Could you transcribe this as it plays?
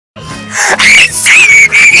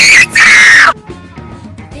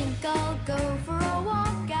Think I'll go for a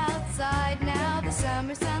walk outside now. The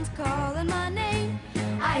summer sun's calling my name.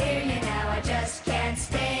 I hear you now, I just can't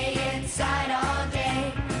stay inside all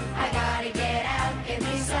day. I gotta get out, give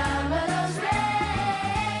me some of those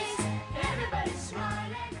rays. Everybody's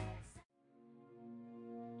smiling.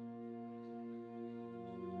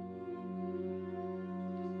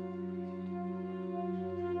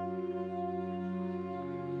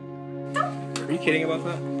 Are you kidding about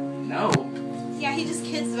that? No. Yeah, he just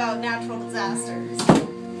kids about natural disasters.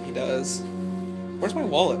 He does. Where's my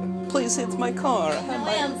wallet? Please hit my car. No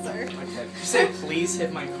answer. Okay. Did you say please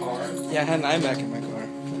hit my car? Yeah, I had an iMac in my car.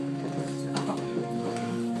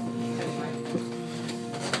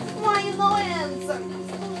 Why no answer?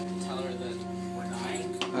 Tell her that we're dying.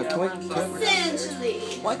 Essentially.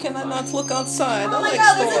 Why can I not look outside? Oh my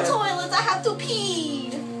god, there's a toilet. I have to pee.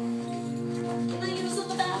 Can I use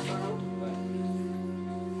the bathroom?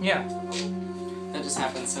 Yeah. That just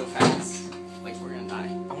happened so fast. Like we're gonna die.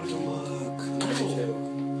 I want to go look.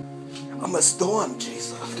 I'm a storm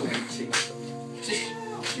chaser. Put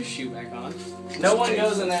your shoe back on. No one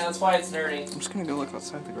goes in there, that's why it's dirty. I'm just gonna go look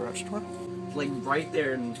outside the garage door. Like right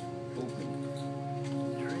there and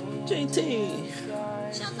JT!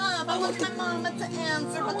 Shut up. I want my mama to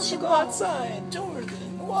answer, but she Go won't. outside, Jordan.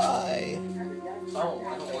 Why? oh,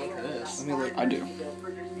 I don't like this. Let me look. I do.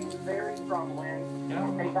 Very strong wind.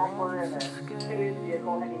 Okay, back we're in a city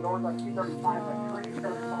vehicle heading north on 235. A tree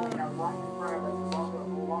started falling out right in front of us,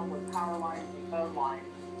 along with power lines and phone lines.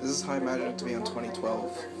 This is how I imagine it to be in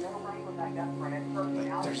 2012. Like,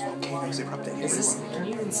 there's volcanoes erupting Is this, everywhere. can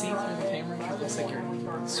you even see through the camera? It looks like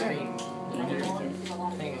you're straight.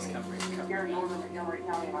 Thing is covered. Here in northern Montgomery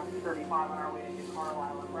County on 235 on our way to New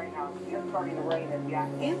Carlisle, and right now it's just starting to rain as the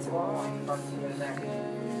active line starts to move next.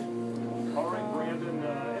 All right, Brandon,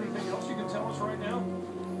 anything else you can tell us right now?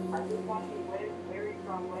 I just want you to wave very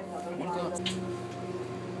strong winds on those lines.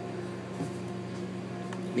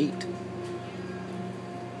 Neat.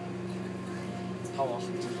 How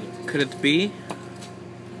often? Could it be?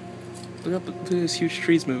 Look up, look at these huge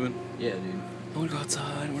trees moving. Yeah, dude. I wanna go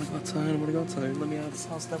outside, I wanna go outside, I wanna go outside. Let me out of this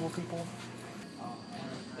house, devil people.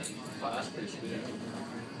 Wow, that's pretty sweet.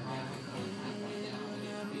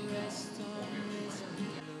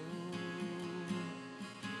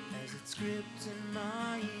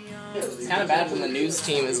 It's kind of bad when the news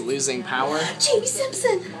team is losing power. Jamie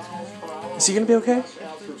Simpson. Is he gonna be okay?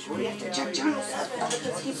 We have to check Charles out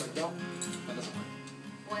because he's...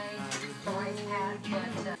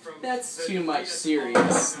 That's too much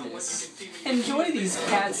seriousness. Enjoy these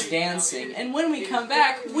cats dancing, and when we come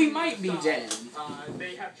back, we might be dead.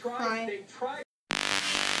 Fine.